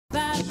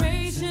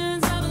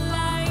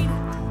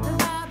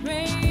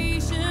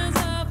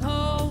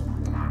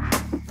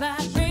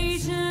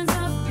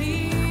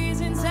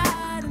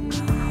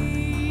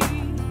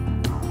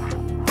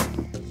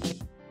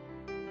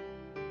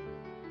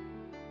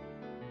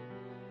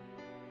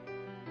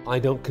I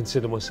don't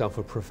consider myself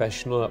a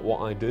professional at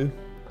what I do.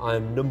 I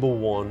am number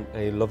one,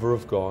 a lover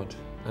of God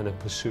and a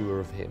pursuer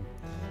of Him.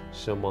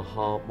 So my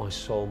heart, my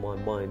soul, my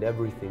mind,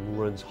 everything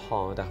runs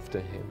hard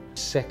after Him.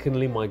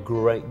 Secondly, my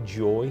great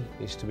joy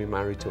is to be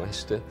married to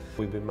Esther.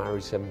 We've been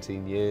married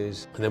 17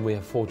 years, and then we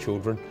have 4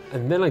 children.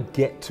 And then I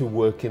get to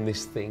work in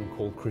this thing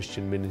called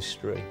Christian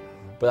ministry.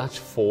 But that's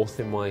fourth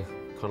in my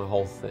kind of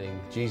whole thing.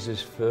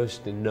 Jesus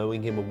first, in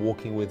knowing Him and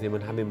walking with Him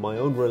and having my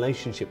own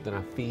relationship that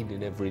I feed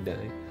in every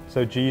day.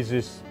 So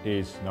Jesus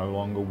is no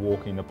longer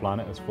walking the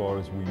planet as far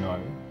as we know.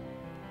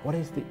 What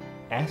is the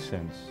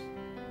essence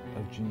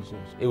of Jesus?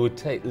 It would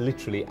take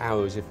literally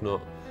hours, if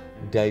not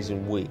days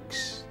and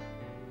weeks,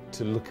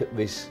 to look at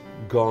this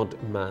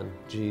God-man,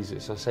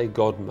 Jesus. I say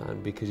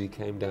God-man because He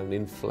came down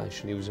in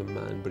flesh and He was a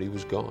man, but He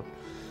was God.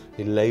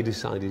 He laid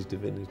aside His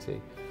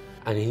divinity.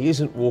 And He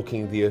isn't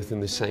walking the earth in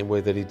the same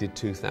way that He did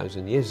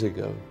 2,000 years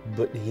ago,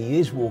 but He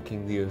is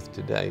walking the earth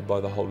today by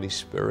the Holy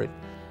Spirit.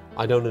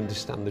 I don't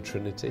understand the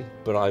Trinity,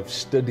 but I've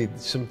studied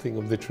something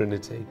of the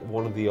Trinity.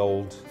 One of the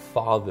old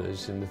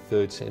fathers in the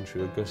 3rd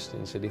century,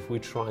 Augustine, said if we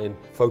try and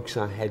focus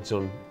our heads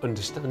on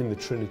understanding the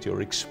Trinity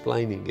or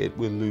explaining it,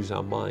 we'll lose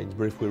our minds,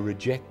 but if we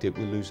reject it,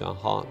 we'll lose our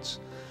hearts.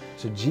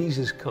 So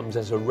Jesus comes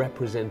as a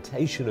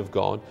representation of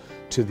God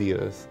to the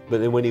earth.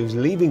 But then when He was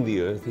leaving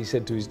the earth, He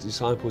said to His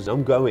disciples,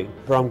 I'm going,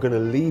 but I'm going to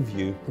leave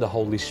you the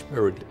Holy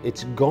Spirit.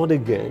 It's God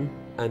again,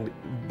 and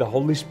the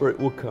Holy Spirit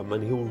will come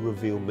and He will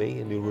reveal me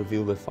and He'll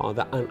reveal the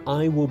Father, and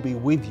I will be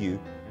with you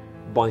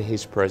by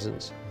His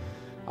presence.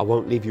 I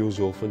won't leave you as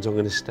orphans, I'm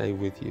going to stay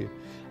with you.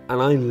 And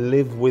I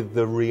live with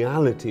the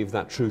reality of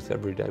that truth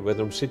every day,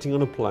 whether I'm sitting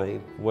on a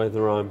plane,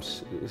 whether I'm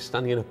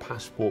standing in a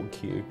passport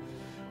queue,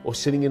 or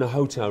sitting in a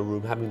hotel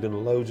room having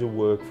done loads of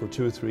work for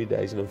 2 or 3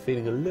 days and I'm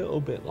feeling a little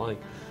bit like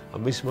I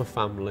miss my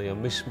family, I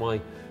miss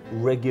my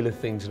regular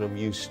things that I'm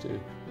used to,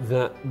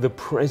 that the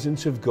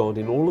presence of God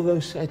in all of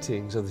those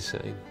settings are the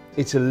same.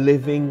 It's a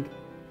living,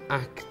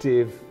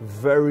 active,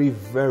 very,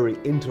 very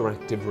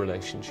interactive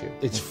relationship.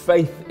 It's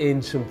faith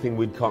in something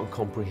we can't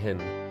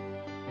comprehend.